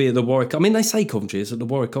going to be at the Warwick. I mean, they say Coventry is at the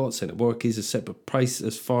Warwick Arts Centre. Warwick is a separate place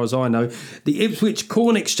as far as I know. The Ipswich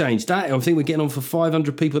Corn Exchange, that I think we're getting on for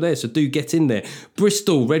 500 people there, so do get in there.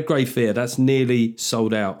 Bristol, Redgrave Fair, that's nearly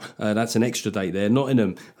sold out. That's an extra date there.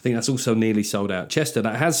 Nottingham, I think that's also nearly sold out. Chester,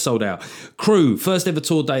 that has sold out. Crewe, first ever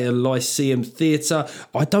tour date at Lyceum Theatre.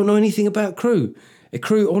 I don't know anything about Crewe.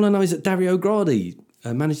 All I know is that Dario Gradi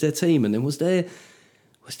managed their team, and then was there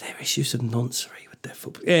issues of noncery with their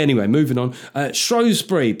football. Yeah, anyway, moving on.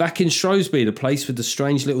 Shrewsbury, back in Shrewsbury, the place with the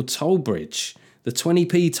strange little toll bridge, the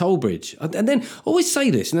 20p toll bridge. And then I always say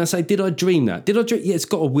this, and I say, did I dream that? Yeah, it's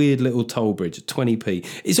got a weird little toll bridge at 20p.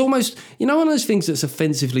 It's almost, you know, one of those things that's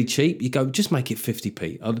offensively cheap. You go, just make it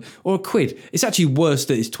 50p or a quid. It's actually worse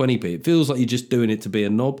that it's 20p. It feels like you're just doing it to be a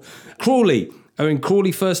knob. Crawley. In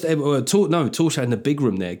Crawley, first ever, Toolshed in the big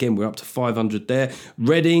room there. Again, we're up to 500 there.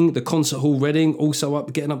 Reading, the Concert Hall Reading, also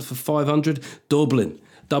up, getting up for 500. Dublin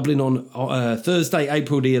on Thursday,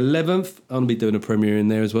 April the 11th. I'll be doing a premiere in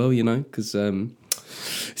there as well, you know, because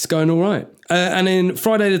it's going all right. And then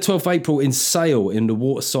Friday the 12th April in Sale in the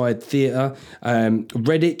Waterside Theatre.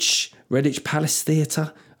 Redditch Palace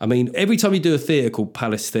Theatre. I mean, every time you do a theatre called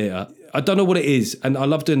Palace Theatre, I don't know what it is, and I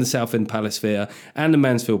love doing the Southend Palace Theatre and the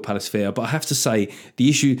Mansfield Palace Theatre, but I have to say, the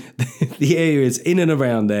issue, the areas in and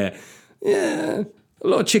around there, yeah, a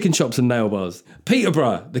lot of chicken shops and nail bars.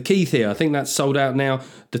 Peterborough, the Key Theatre, I think that's sold out now.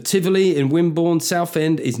 The Tivoli in Wimborne,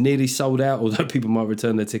 Southend is nearly sold out, although people might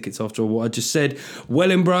return their tickets after all what I just said.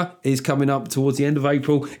 Wellingborough is coming up towards the end of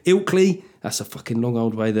April. Ilkley, that's a fucking long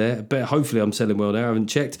old way there. But hopefully I'm selling well there, I haven't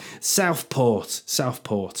checked. Southport.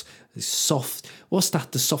 Soft. What's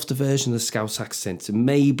that? The softer version of the Scouse accent.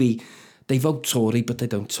 Maybe they vote Tory, but they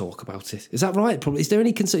don't talk about it. Is that right? Probably. Is there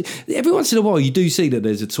any concern? Every once in a while, you do see that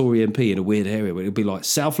there's a Tory MP in a weird area where it'll be like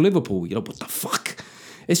South Liverpool. You know, what the fuck?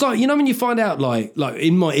 It's like, you know, when you find out, like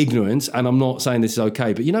in my ignorance, and I'm not saying this is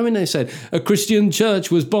okay, but you know when they said a Christian church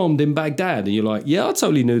was bombed in Baghdad, and you're like, yeah, I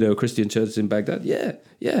totally knew there were Christian churches in Baghdad.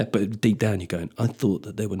 Yeah. But deep down you're going, I thought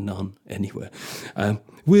that there were none anywhere.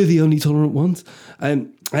 We're the only tolerant ones.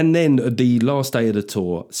 And then the last day of the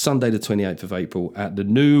tour, Sunday the 28th of April at the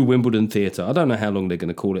new Wimbledon Theatre. I don't know how long they're going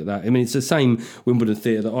to call it that. I mean, it's the same Wimbledon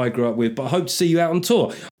Theatre that I grew up with, but I hope to see you out on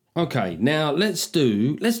tour. Okay, now let's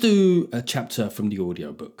do a chapter from the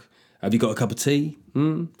audiobook. Have you got a cup of tea?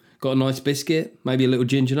 Got a nice biscuit? Maybe a little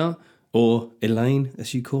ginger nut? Or Elaine,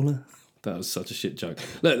 as you call her? That was such a shit joke.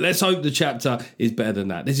 Look, let's hope the chapter is better than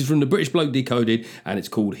that. This is from the British Bloke Decoded, and it's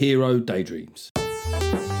called Hero Daydreams.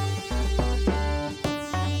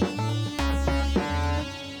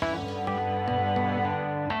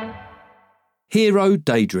 Hero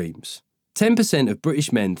Daydreams. 10% of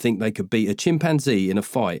British men think they could beat a chimpanzee in a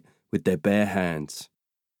fight with their bare hands.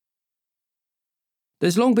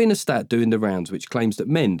 There's long been a stat doing the rounds which claims that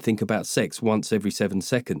men think about sex once every 7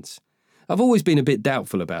 seconds. I've always been a bit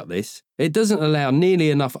doubtful about this. It doesn't allow nearly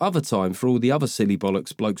enough other time for all the other silly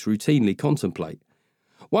bollocks blokes routinely contemplate.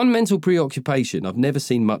 One mental preoccupation I've never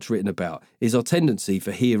seen much written about is our tendency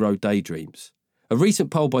for hero daydreams. A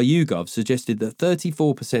recent poll by YouGov suggested that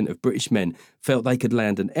 34% of British men felt they could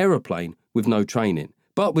land an aeroplane with no training,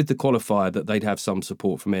 but with the qualifier that they'd have some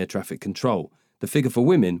support from air traffic control. The figure for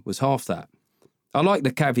women was half that. I like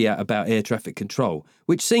the caveat about air traffic control,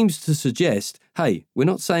 which seems to suggest, hey, we're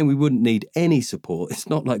not saying we wouldn't need any support, it's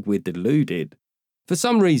not like we're deluded. For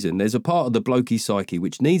some reason, there's a part of the blokey psyche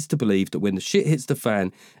which needs to believe that when the shit hits the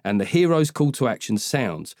fan and the hero's call to action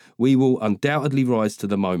sounds, we will undoubtedly rise to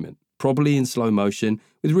the moment. Probably in slow motion,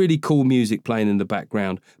 with really cool music playing in the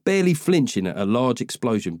background, barely flinching at a large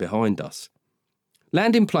explosion behind us.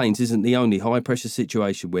 Landing planes isn't the only high-pressure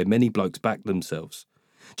situation where many blokes back themselves.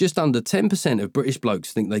 Just under 10% of British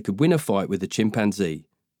blokes think they could win a fight with a chimpanzee.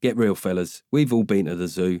 Get real, fellas, we've all been to the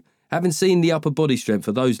zoo. Having seen the upper body strength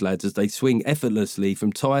of those lads as they swing effortlessly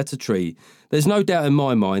from tyre to tree, there's no doubt in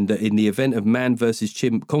my mind that in the event of man versus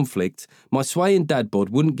chimp conflict, my swaying dad bod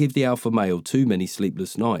wouldn't give the alpha male too many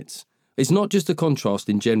sleepless nights. It's not just a contrast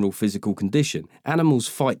in general physical condition. Animals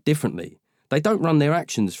fight differently. They don't run their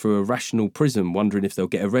actions through a rational prism wondering if they'll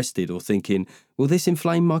get arrested or thinking, will this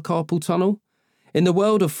inflame my carpal tunnel? In the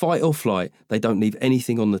world of fight or flight, they don't leave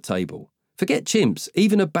anything on the table. Forget chimps,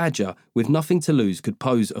 even a badger with nothing to lose could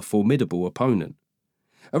pose a formidable opponent.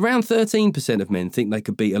 Around 13% of men think they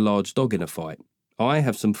could beat a large dog in a fight. I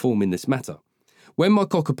have some form in this matter. When my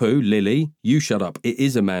cockapoo, Lily, you shut up, it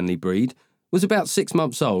is a manly breed, was about 6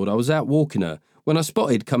 months old, I was out walking her when I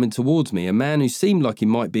spotted coming towards me a man who seemed like he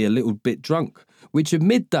might be a little bit drunk, which at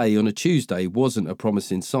midday on a Tuesday wasn't a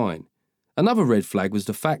promising sign. Another red flag was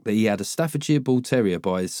the fact that he had a Staffordshire Bull Terrier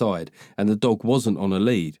by his side and the dog wasn't on a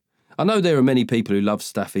lead. I know there are many people who love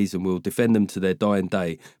Staffies and will defend them to their dying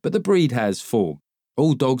day, but the breed has form.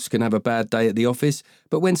 All dogs can have a bad day at the office,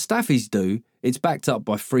 but when Staffies do, it's backed up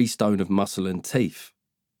by 3 stone of muscle and teeth.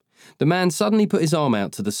 The man suddenly put his arm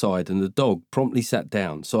out to the side and the dog promptly sat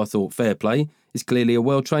down, so I thought, fair play, it's clearly a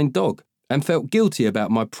well-trained dog, and felt guilty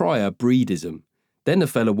about my prior breedism. Then the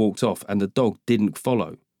fella walked off and the dog didn't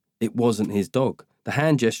follow. It wasn't his dog. The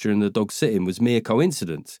hand gesture and the dog sitting was mere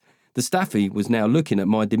coincidence. The Staffy was now looking at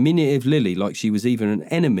my diminutive Lily like she was either an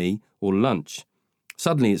enemy or lunch.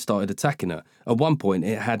 Suddenly it started attacking her. At one point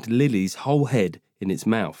it had Lily's whole head in its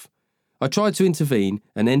mouth. I tried to intervene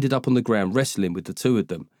and ended up on the ground wrestling with the two of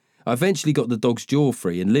them. I eventually got the dog's jaw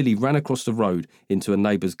free and Lily ran across the road into a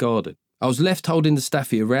neighbour's garden. I was left holding the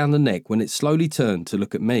Staffy around the neck when it slowly turned to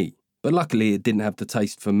look at me, but luckily it didn't have the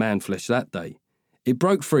taste for man flesh that day. It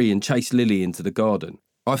broke free and chased Lily into the garden.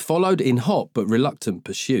 I followed in hot but reluctant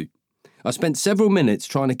pursuit. I spent several minutes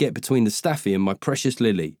trying to get between the Staffy and my precious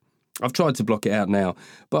Lily. I've tried to block it out now,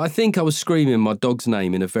 but I think I was screaming my dog's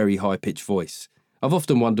name in a very high-pitched voice. I've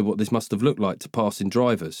often wondered what this must have looked like to passing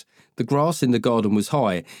drivers. The grass in the garden was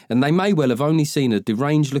high, and they may well have only seen a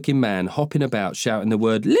deranged-looking man hopping about shouting the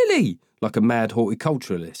word "Lily!" like a mad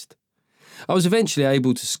horticulturalist. I was eventually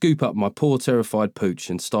able to scoop up my poor terrified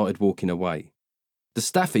pooch and started walking away. The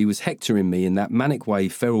Staffy was hectoring me in that manic way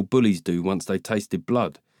feral bullies do once they tasted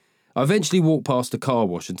blood. I eventually walked past the car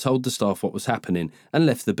wash and told the staff what was happening and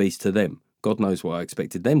left the beast to them. God knows what I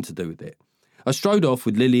expected them to do with it. I strode off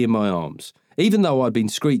with Lily in my arms. Even though I'd been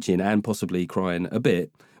screeching and possibly crying a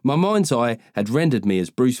bit, my mind's eye had rendered me as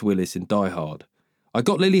Bruce Willis in Die Hard. I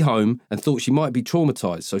got Lily home and thought she might be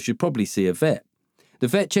traumatised, so she'd probably see a vet. The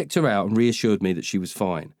vet checked her out and reassured me that she was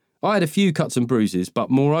fine. I had a few cuts and bruises, but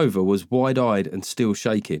moreover was wide-eyed and still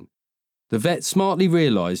shaking. The vet smartly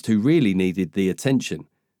realised who really needed the attention.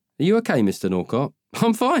 "Are you okay, Mr. Norcott?"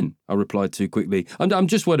 I'm fine, I replied too quickly. I'm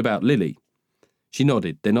just worried about Lily. She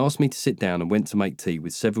nodded, then asked me to sit down and went to make tea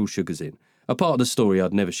with several sugars in, a part of the story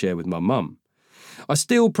I'd never share with my mum. I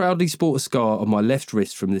still proudly sport a scar on my left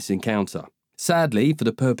wrist from this encounter. Sadly, for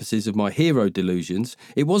the purposes of my hero delusions,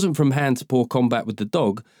 it wasn't from hand-to-paw combat with the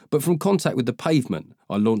dog, but from contact with the pavement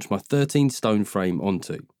I launched my 13-stone frame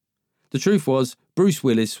onto. The truth was, Bruce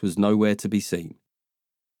Willis was nowhere to be seen.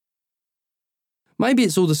 Maybe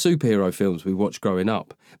it's all the superhero films we watched growing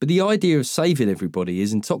up, but the idea of saving everybody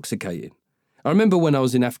is intoxicating. I remember when I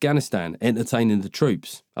was in Afghanistan entertaining the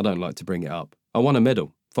troops. I don't like to bring it up. I won a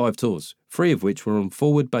medal, 5 tours, 3 of which were on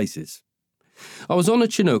forward bases. I was on a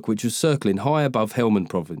Chinook which was circling high above Helmand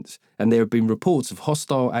province, and there had been reports of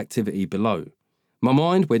hostile activity below. My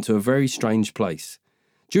mind went to a very strange place.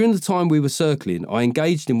 During the time we were circling, I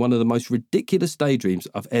engaged in one of the most ridiculous daydreams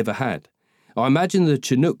I've ever had. I imagined the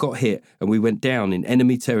Chinook got hit and we went down in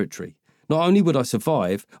enemy territory. Not only would I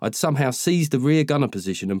survive, I'd somehow seize the rear gunner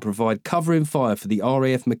position and provide covering fire for the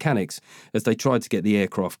RAF mechanics as they tried to get the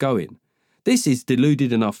aircraft going. This is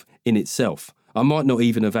deluded enough in itself. I might not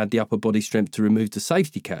even have had the upper body strength to remove the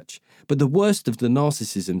safety catch, but the worst of the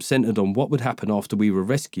narcissism centred on what would happen after we were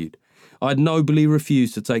rescued. I'd nobly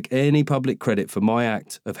refused to take any public credit for my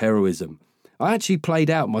act of heroism. I actually played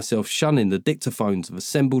out myself shunning the dictaphones of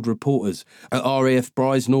assembled reporters at RAF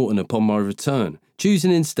Bryce Norton upon my return,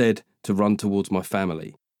 choosing instead to run towards my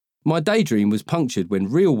family. My daydream was punctured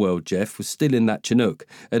when real-world Jeff was still in that Chinook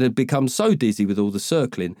and had become so dizzy with all the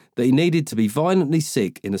circling that he needed to be violently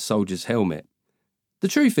sick in a soldier's helmet. The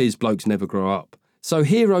truth is, blokes never grow up, so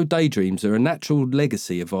hero daydreams are a natural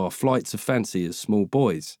legacy of our flights of fancy as small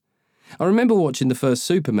boys. I remember watching the first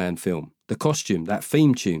Superman film, the costume, that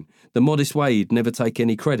theme tune, the modest way he'd never take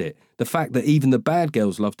any credit, the fact that even the bad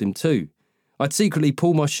girls loved him too. I'd secretly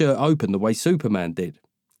pull my shirt open the way Superman did.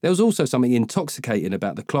 There was also something intoxicating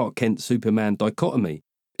about the Clark Kent-Superman dichotomy.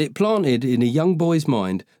 It planted in a young boy's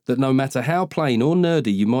mind that no matter how plain or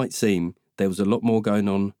nerdy you might seem, there was a lot more going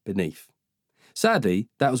on beneath. Sadly,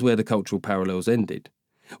 that was where the cultural parallels ended.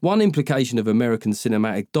 One implication of American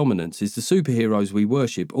cinematic dominance is the superheroes we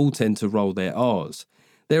worship all tend to roll their R's.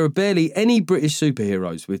 There are barely any British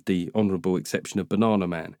superheroes, with the honourable exception of Banana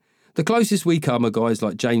Man. The closest we come are guys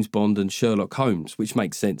like James Bond and Sherlock Holmes, which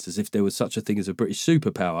makes sense, as if there was such a thing as a British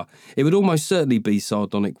superpower, it would almost certainly be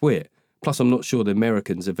sardonic wit. Plus, I'm not sure the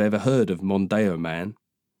Americans have ever heard of Mondeo Man.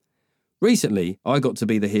 Recently, I got to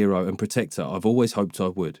be the hero and protector I've always hoped I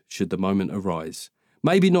would, should the moment arise.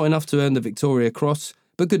 Maybe not enough to earn the Victoria Cross,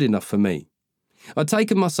 but good enough for me. I'd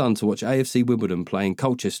taken my son to watch AFC Wimbledon playing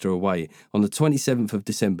Colchester away on the 27th of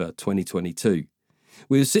December 2022.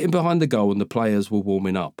 We were sitting behind the goal and the players were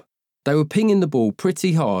warming up. They were pinging the ball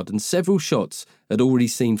pretty hard and several shots had already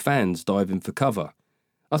seen fans diving for cover.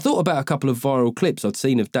 I thought about a couple of viral clips I'd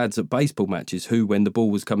seen of dads at baseball matches who, when the ball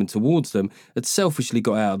was coming towards them, had selfishly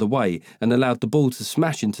got out of the way and allowed the ball to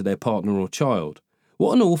smash into their partner or child.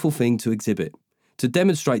 What an awful thing to exhibit. To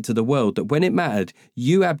demonstrate to the world that when it mattered,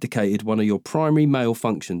 you abdicated one of your primary male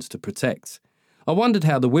functions to protect. I wondered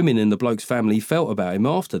how the women in the bloke's family felt about him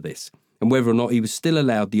after this, and whether or not he was still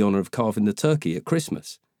allowed the honour of carving the turkey at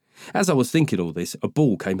Christmas. As I was thinking all this, a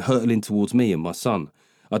ball came hurtling towards me and my son.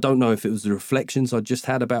 I don't know if it was the reflections I'd just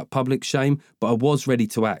had about public shame, but I was ready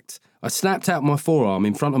to act. I snapped out my forearm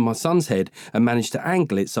in front of my son's head and managed to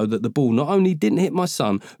angle it so that the ball not only didn't hit my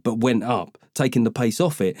son, but went up, taking the pace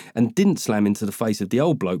off it and didn't slam into the face of the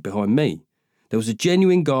old bloke behind me. There was a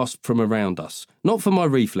genuine gasp from around us, not for my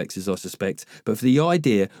reflexes, I suspect, but for the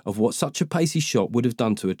idea of what such a pacey shot would have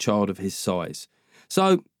done to a child of his size.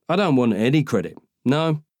 So, I don't want any credit.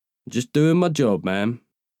 No, just doing my job, man.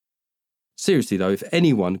 Seriously though, if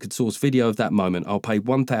anyone could source video of that moment, I'll pay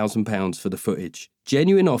 £1,000 for the footage.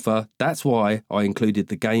 Genuine offer, that's why I included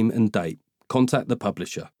the game and date. Contact the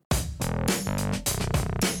publisher.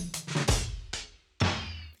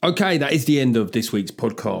 Okay, that is the end of this week's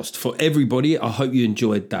podcast. For everybody, I hope you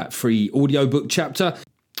enjoyed that free audiobook chapter.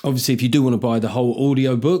 Obviously, if you do want to buy the whole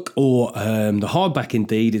audiobook or the hardback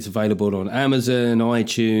indeed, it's available on Amazon,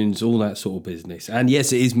 iTunes, all that sort of business. And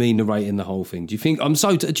yes, it is me narrating the whole thing. Do you think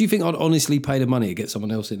I'd honestly pay the money to get someone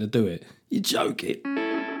else in to do it? You're joking.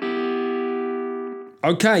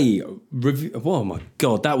 Okay, oh my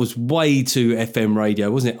God, that was way too FM radio,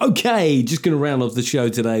 wasn't it? Okay, just going to round off the show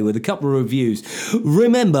today with a couple of reviews.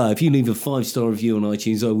 Remember, if you leave a 5-star review on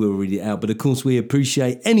iTunes, I will read it out. But of course, we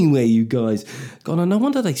appreciate anywhere you guys. God, no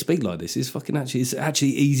wonder they speak like this. It's actually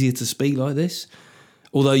easier to speak like this.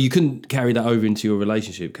 Although you couldn't carry that over into your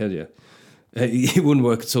relationship, can you? It wouldn't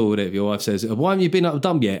work at all, would it? If your wife says, why haven't you been up the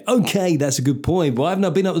dump yet? Okay, that's a good point. Why haven't I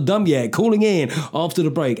been up the dump yet? Calling in after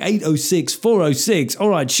the break, 806-406. All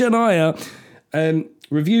right, Shania.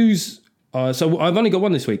 Reviews. So I've only got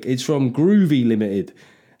one this week. It's from Groovy Limited.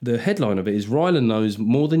 The headline of it is Rylan knows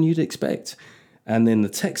more than you'd expect. And then the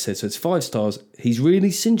text says, so it's 5 stars. He's really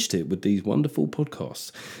cinched it with these wonderful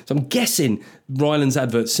podcasts. So I'm guessing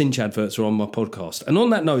Ryland's cinch adverts are on my podcast. And on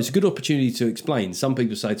that note, it's a good opportunity to explain. Some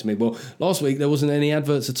people say to me, well, last week there wasn't any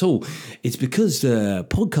adverts at all. It's because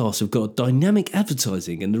podcasts have got dynamic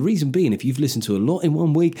advertising. And the reason being, if you've listened to a lot in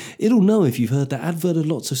one week, it'll know if you've heard that advert a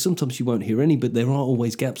lot. So sometimes you won't hear any, but there are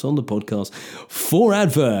always gaps on the podcast for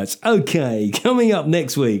adverts. Okay, coming up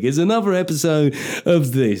next week is another episode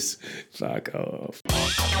of this. Fuck off.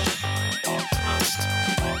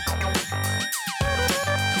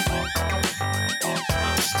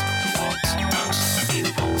 Most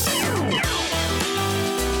people think.